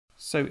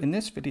So in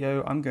this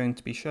video, I'm going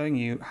to be showing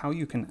you how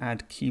you can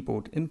add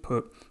keyboard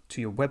input to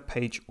your web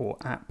page or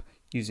app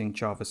using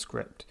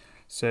JavaScript.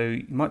 So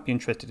you might be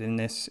interested in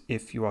this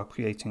if you are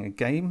creating a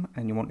game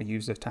and you want a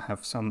user to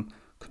have some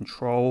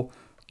control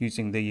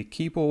using the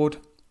keyboard,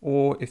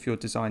 or if you're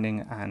designing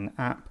an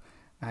app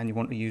and you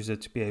want a user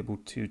to be able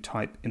to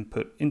type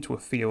input into a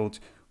field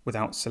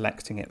without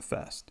selecting it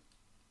first.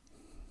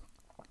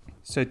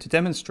 So to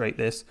demonstrate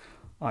this,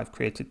 I've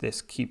created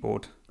this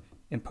keyboard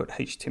input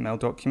HTML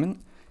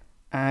document,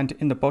 and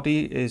in the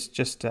body is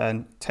just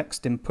a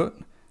text input,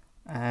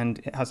 and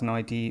it has an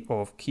ID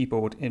of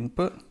keyboard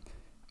input.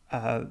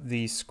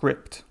 The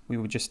script we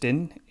were just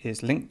in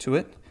is linked to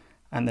it,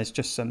 and there's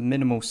just some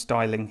minimal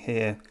styling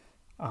here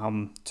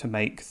to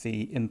make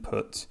the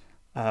input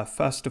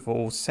first of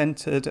all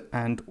centered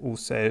and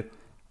also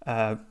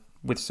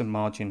with some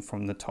margin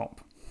from the top.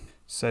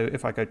 So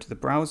if I go to the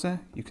browser,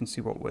 you can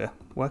see what we're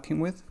working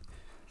with.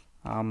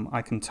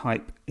 I can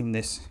type in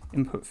this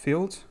input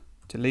field,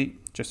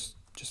 delete, just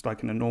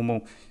like in a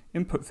normal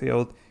input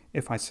field.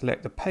 If I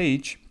select the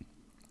page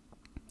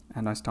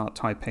and I start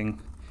typing,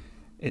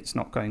 it's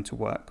not going to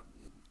work.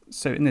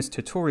 So in this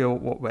tutorial,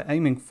 what we're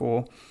aiming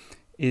for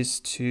is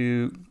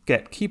to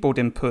get keyboard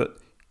input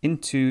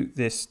into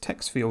this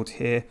text field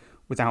here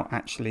without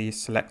actually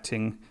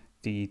selecting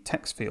the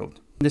text field.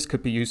 This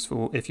could be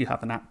useful if you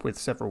have an app with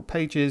several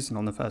pages, and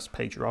on the first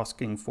page you're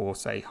asking for,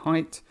 say,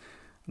 height,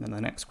 and then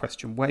the next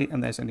question, weight,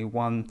 and there's only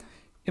one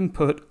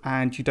input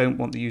and you don't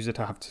want the user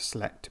to have to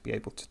select to be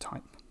able to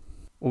type.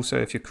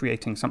 Also, if you're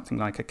creating something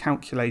like a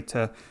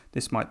calculator,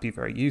 this might be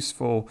very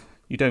useful.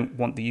 You don't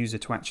want the user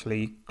to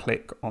actually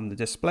click on the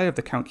display of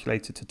the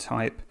calculator to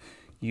type.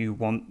 You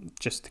want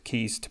just the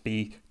keys to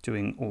be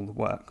doing all the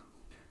work.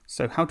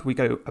 So how do we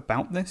go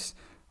about this?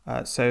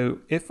 So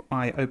if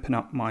I open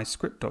up my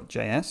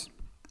script.js,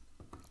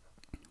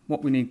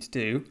 what we need to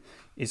do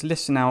is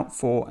listen out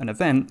for an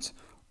event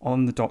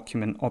on the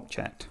document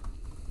object.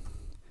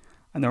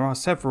 And there are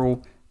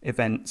several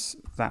events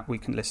that we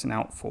can listen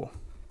out for.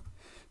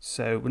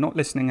 So we're not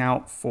listening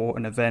out for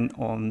an event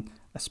on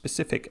a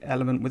specific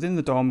element within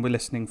the DOM, we're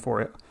listening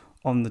for it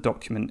on the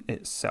document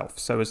itself.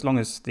 So as long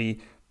as the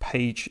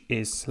page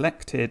is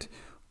selected,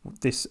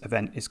 this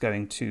event is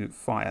going to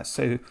fire.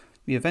 So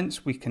the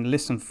events we can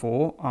listen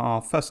for are,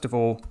 first of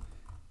all,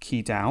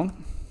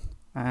 keydown,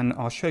 and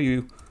I'll show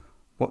you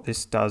what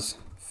this does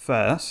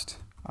first.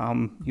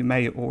 You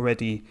may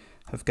already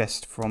have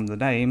guessed from the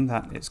name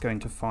that it's going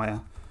to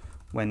fire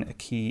when a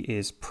key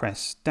is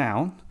pressed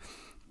down.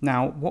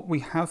 Now, what we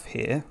have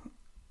here,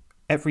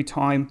 every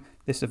time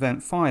this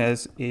event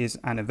fires is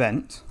an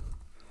event.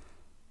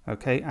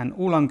 Okay, and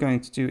all I'm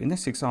going to do in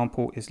this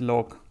example is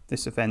log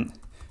this event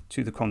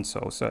to the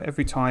console. So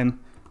every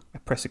time I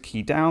press a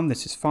key down,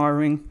 this is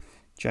firing,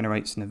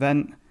 generates an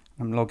event.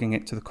 I'm logging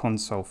it to the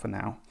console for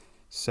now.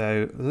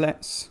 So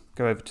let's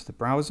go over to the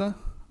browser.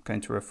 I'm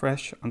going to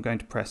refresh. I'm going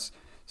to press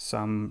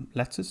some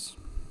letters.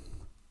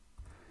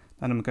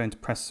 Then I'm going to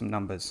press some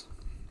numbers.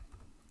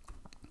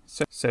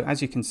 So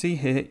as you can see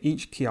here,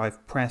 each key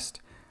I've pressed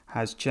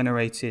has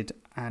generated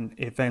an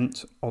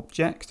event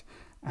object,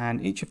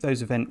 and each of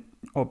those event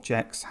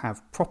objects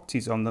have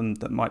properties on them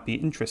that might be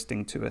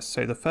interesting to us.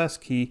 So the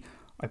first key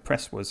I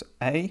pressed was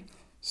A,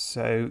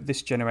 so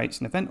this generates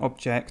an event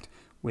object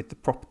with the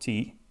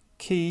property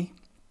key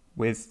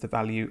with the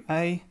value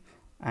A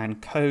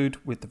and code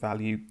with the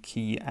value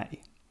key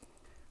A.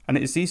 And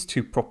it is these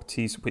two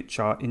properties which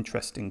are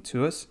interesting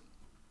to us.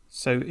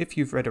 So if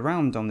you've read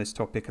around on this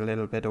topic a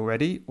little bit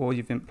already, or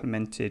you've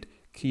implemented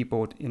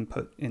keyboard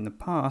input in the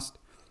past,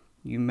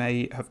 you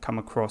may have come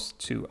across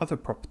two other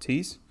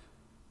properties,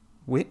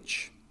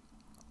 which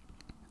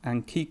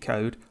and key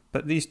code,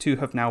 but these two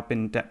have now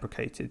been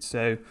deprecated.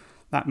 So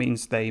that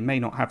means they may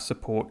not have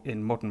support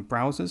in modern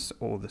browsers,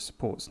 or the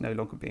support's no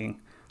longer being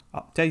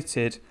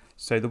updated.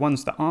 So the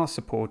ones that are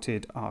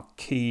supported are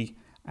key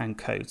and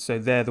code. So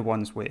they're the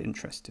ones we're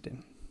interested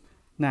in.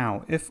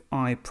 Now, if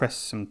I press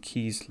some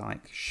keys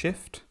like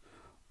Shift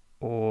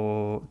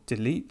or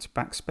Delete,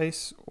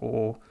 Backspace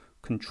or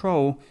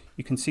Control,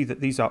 you can see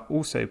that these are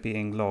also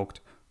being logged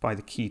by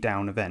the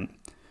keydown event.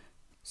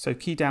 So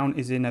keydown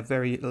is in a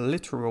very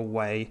literal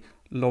way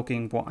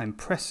logging what I'm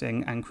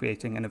pressing and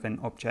creating an event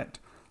object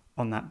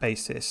on that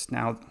basis.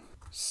 Now,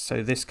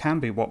 so this can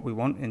be what we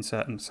want in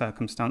certain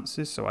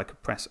circumstances. So I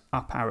could press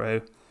up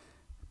arrow,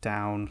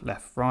 down,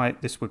 left, right.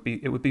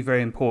 It would be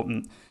very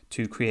important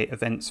to create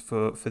events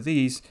for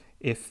these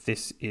if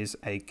this is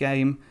a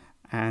game.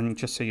 And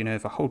just so you know,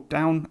 if I hold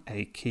down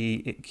a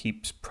key, it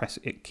keeps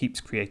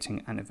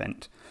creating an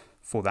event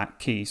for that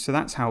key. So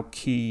that's how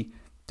key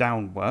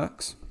down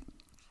works.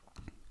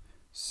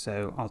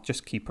 So I'll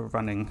just keep a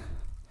running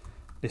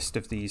list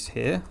of these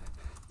here.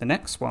 The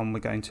next one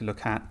we're going to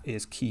look at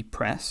is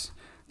keypress.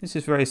 This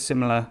is very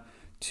similar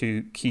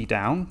to key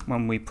down.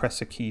 When we press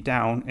a key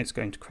down, it's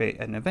going to create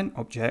an event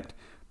object,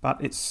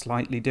 but it's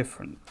slightly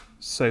different.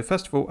 So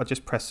first of all, I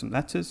just press some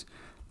letters.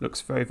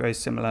 Looks very, very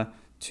similar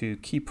to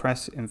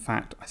keypress. In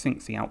fact, I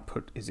think the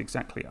output is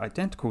exactly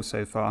identical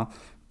so far,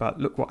 but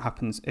look what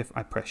happens if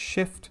I press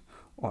Shift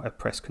or I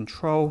press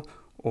Control,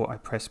 or I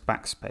press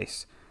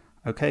Backspace.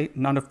 Okay,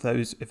 none of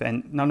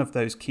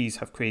those keys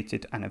have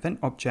created an event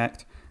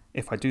object.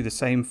 If I do the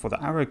same for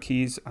the arrow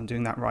keys, I'm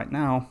doing that right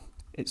now,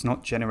 it's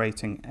not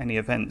generating any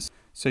events.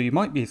 So you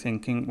might be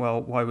thinking, well,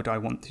 why would I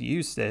want to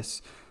use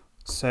this?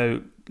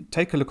 So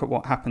take a look at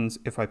what happens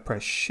if I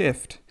press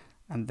Shift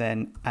and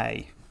then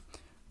A.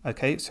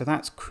 Okay, so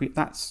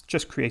that's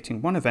just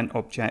creating one event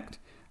object,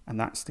 and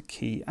that's the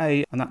key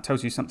A, and that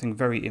tells you something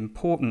very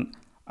important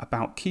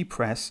about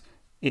keypress.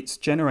 It's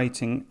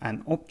generating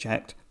an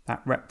object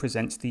that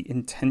represents the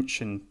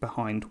intention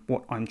behind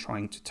what I'm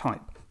trying to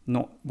type,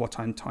 not what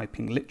I'm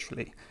typing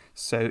literally.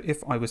 So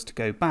if I was to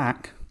go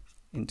back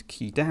into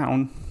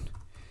keydown,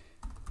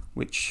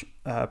 which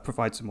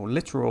provides a more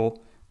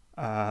literal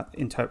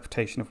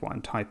interpretation of what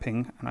I'm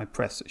typing, and I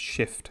press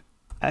Shift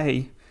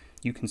A,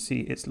 you can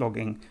see it's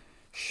logging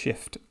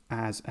Shift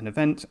as an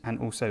event and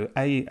also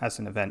A as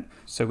an event.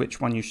 So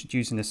which one you should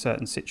use in a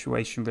certain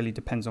situation really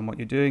depends on what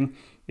you're doing.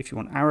 If you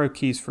want arrow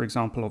keys, for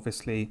example,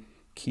 obviously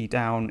key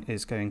down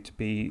is going to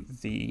be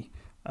the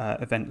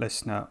event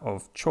listener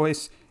of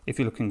choice. If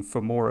you're looking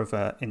for more of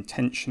an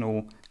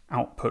intentional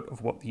output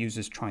of what the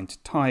user's trying to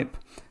type,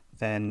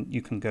 then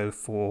you can go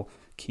for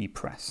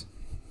keypress.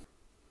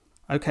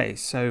 Okay,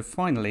 so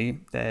finally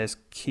there's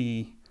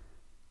key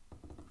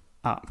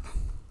up.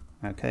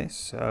 Okay,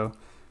 so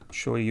I'm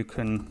sure you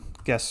can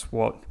guess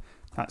what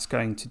that's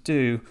going to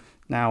do.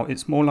 Now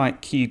it's more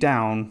like key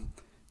down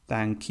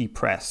than key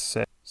press.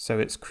 So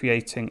it's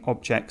creating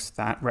objects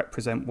that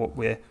represent what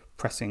we're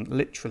pressing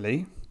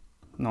literally,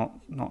 not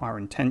our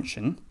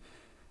intention.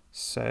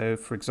 So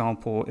for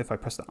example, if I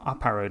press the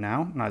up arrow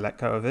now and I let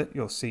go of it,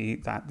 you'll see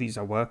that these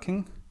are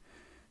working.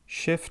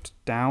 Shift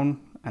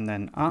down and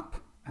then up,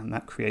 and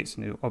that creates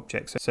a new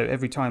object. So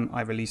every time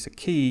I release a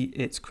key,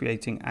 it's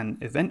creating an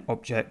event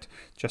object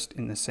just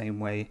in the same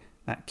way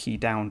that key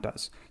down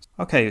does.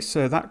 Okay,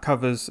 so that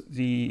covers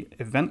the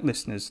event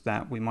listeners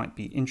that we might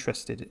be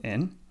interested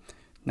in.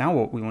 Now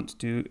what we want to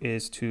do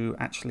is to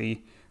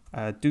actually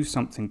do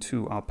something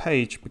to our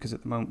page, because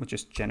at the moment we're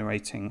just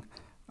generating,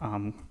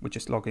 we're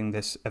just logging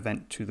this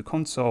event to the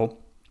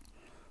console.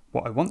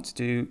 What I want to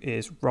do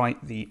is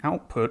write the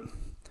output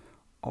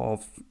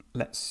of,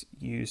 let's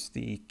use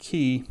the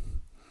key,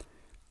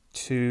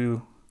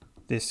 to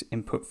this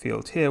input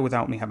field here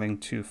without me having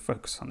to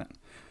focus on it.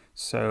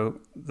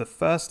 So the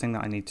first thing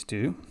that I need to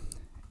do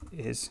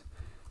is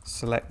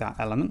select that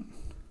element.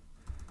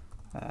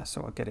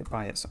 So I'll get it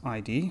by its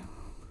ID.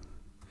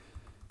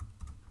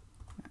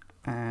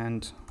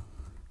 And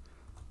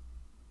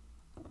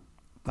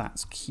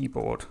that's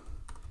keyboard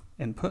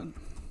input.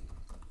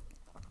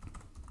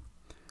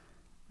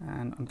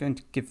 And I'm going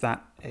to give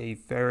that a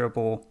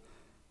variable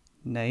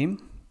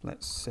name.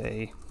 Let's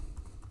say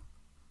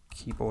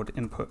keyboard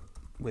input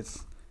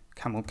with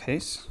camel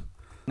case.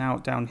 Now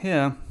down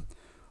here,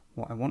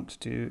 what I want to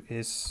do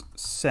is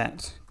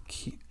set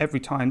every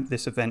time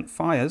this event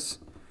fires,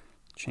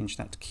 change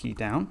that to key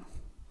down.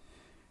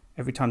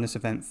 Every time this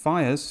event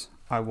fires,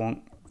 I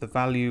want the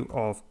value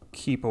of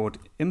keyboard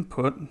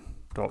input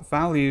dot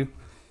value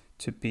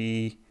to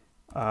be,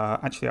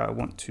 actually I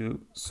want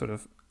to sort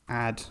of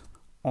add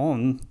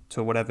on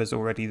to whatever's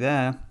already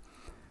there,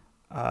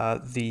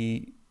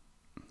 the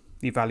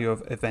value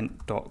of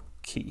event dot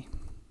key.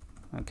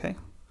 Okay,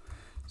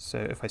 so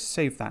if I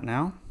save that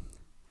now,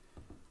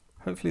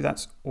 hopefully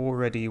that's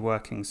already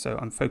working. So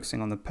I'm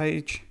focusing on the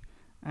page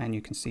and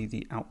you can see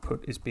the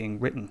output is being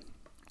written.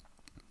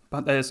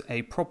 But there's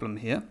a problem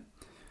here,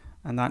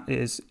 and that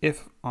is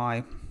but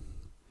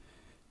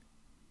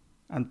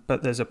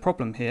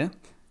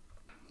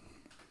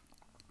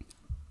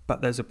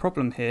there's a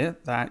problem here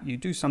that you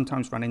do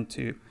sometimes run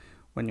into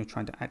when you're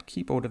trying to add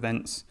keyboard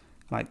events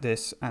like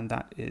this, and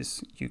that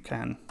is you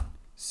can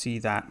see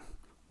that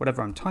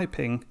whatever I'm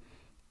typing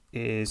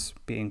is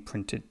being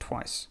printed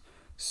twice.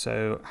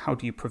 So how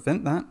do you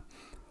prevent that?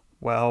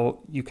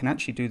 Well, you can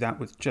actually do that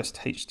with just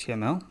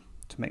HTML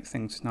to make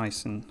things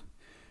nice and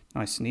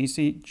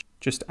easy.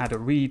 Just add a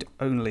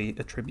read-only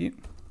attribute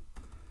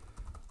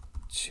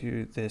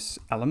to this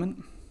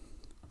element.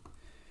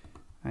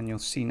 And you'll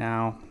see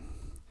now,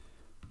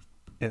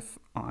 if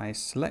I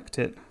select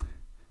it,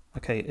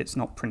 okay, it's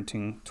not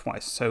printing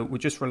twice. So we're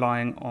just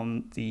relying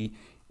on the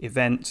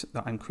event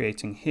that I'm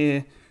creating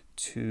here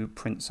to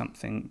print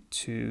something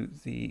to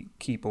the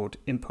keyboard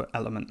input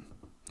element.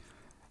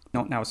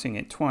 Not now seeing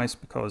it twice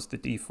because the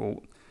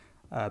default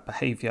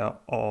behavior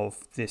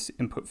of this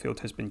input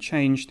field has been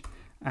changed,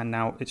 and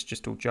now it's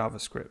just all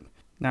JavaScript.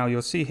 Now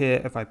you'll see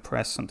here, if I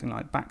press something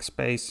like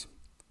backspace,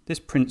 this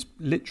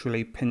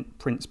literally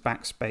prints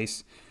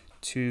backspace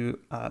to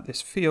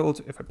this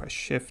field. If I press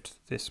shift,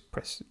 this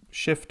press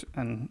shift,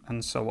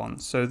 and so on.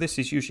 So this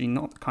is usually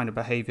not the kind of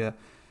behavior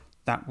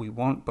that we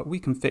want, but we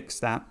can fix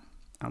that,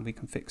 and we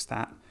can fix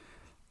that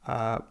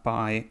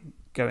by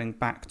going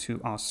back to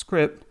our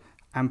script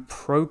and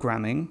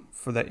programming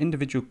for the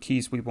individual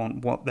keys we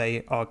want what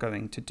they are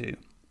going to do.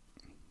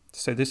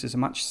 So this is a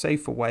much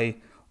safer way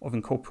of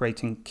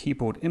incorporating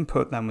keyboard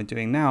input than we're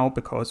doing now,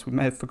 because we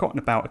may have forgotten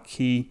about a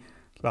key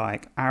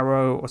like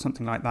arrow or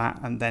something like that,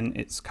 and then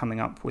it's coming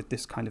up with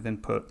this kind of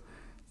input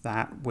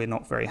that we're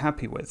not very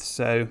happy with.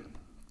 So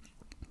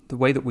the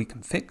way that we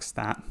can fix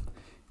that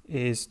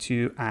is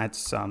to add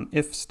some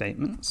if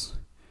statements.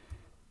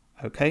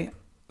 Okay,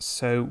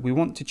 so we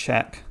want to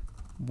check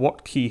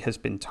what key has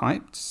been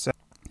typed.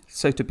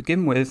 So to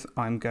begin with,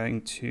 I'm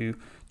going to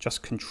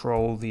just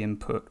control the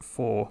input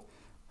for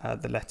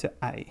the letter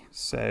A.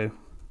 So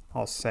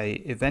I'll say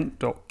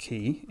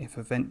event.key. If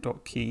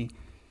event.key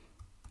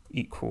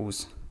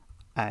equals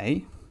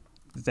A,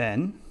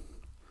 then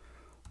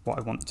what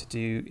I want to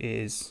do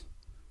is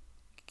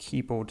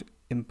keyboard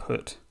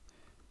input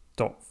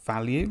dot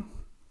value,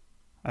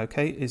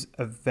 okay, is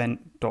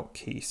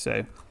event.key.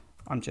 So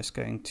I'm just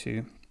going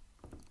to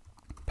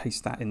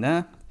paste that in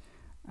there,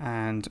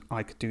 and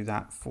I could do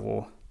that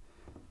for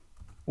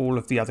all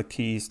of the other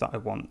keys that I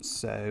want.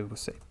 So we'll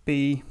say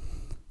B,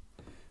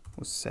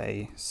 we'll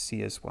say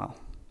C as well.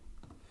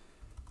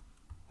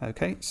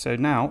 Okay, so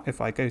now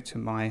if I go to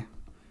my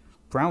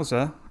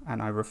browser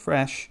and I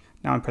refresh,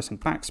 now I'm pressing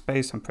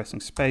backspace, I'm pressing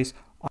space.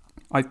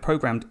 I've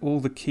programmed all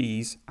the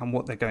keys and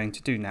what they're going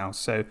to do now.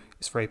 So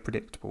it's very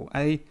predictable.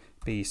 A,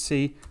 B,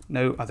 C,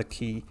 no other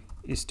key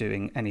is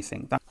doing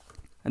anything.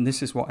 And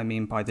this is what I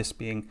mean by this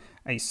being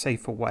a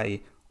safer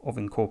way of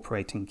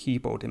incorporating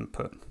keyboard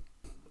input.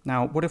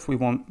 Now, what if we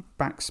want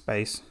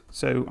backspace?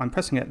 So I'm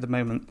pressing it at the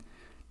moment,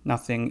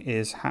 nothing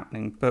is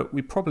happening, but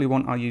we probably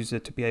want our user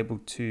to be able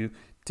to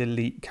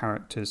delete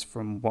characters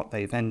from what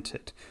they've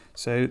entered.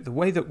 So the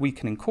way that we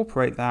can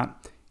incorporate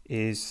that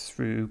is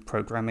through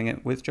programming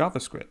it with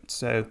JavaScript.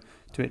 So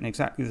do it in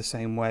exactly the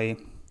same way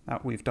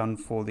that we've done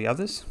for the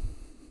others.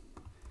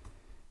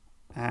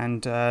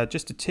 And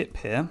just a tip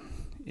here,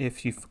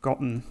 if you've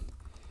forgotten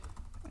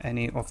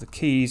any of the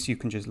keys, you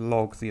can just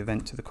log the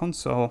event to the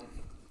console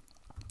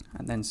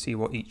and then see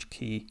what each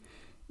key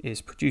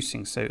is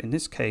producing. So in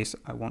this case,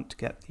 I want to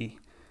get the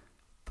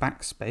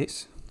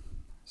backspace.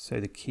 So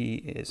the key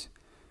is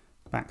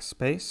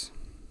backspace.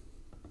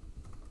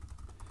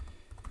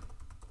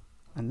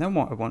 And then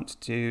what I want to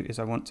do is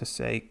I want to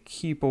say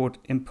keyboard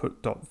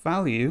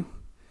input.value.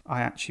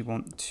 I actually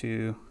want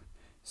to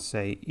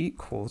say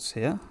equals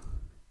here,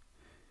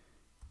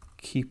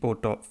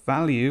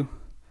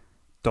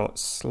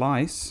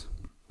 keyboard.value.slice.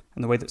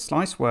 And the way that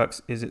slice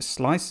works is it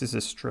slices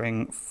a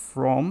string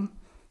from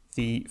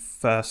the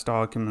first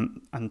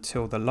argument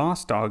until the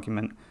last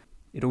argument.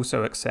 It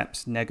also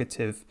accepts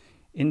negative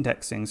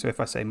indexing. So if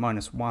I say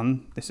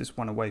 -1, this is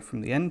one away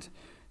from the end,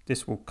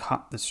 this will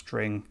cut the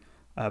string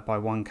by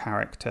one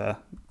character,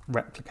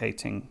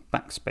 replicating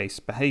backspace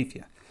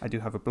behavior. I do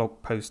have a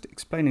blog post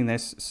explaining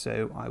this,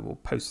 so I will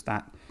post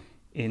that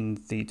in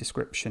the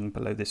description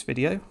below this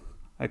video.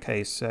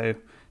 Okay, so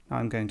now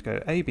I'm going to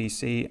go A, B,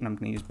 C, and I'm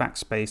going to use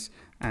backspace,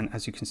 and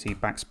as you can see,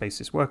 backspace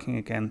is working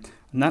again.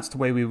 And that's the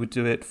way we would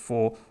do it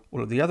for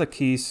all of the other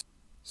keys.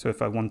 So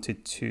if I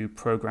wanted to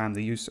program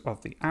the use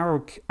of the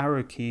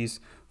arrow keys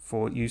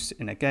for use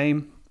in a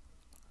game,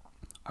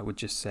 I would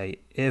just say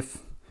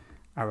if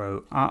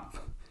arrow up,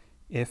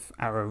 if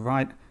arrow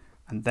right,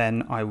 and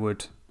then I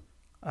would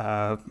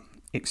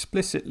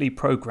explicitly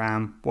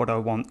program what I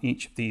want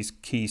each of these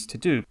keys to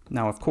do.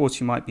 Now, of course,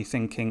 you might be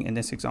thinking in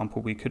this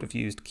example, we could have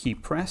used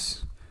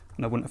keypress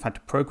and I wouldn't have had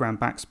to program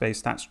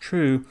backspace. That's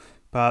true,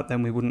 but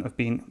then you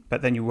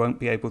won't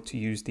be able to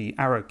use the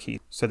arrow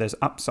key. So there's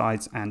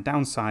upsides and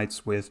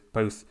downsides with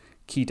both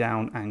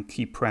keydown and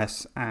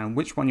keypress, and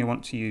which one you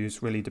want to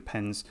use really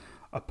depends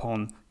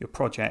upon your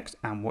project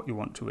and what you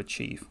want to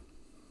achieve.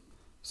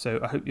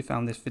 So I hope you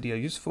found this video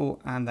useful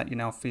and that you're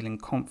now feeling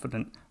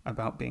confident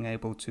about being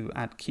able to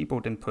add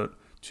keyboard input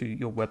to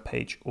your web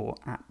page or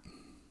app.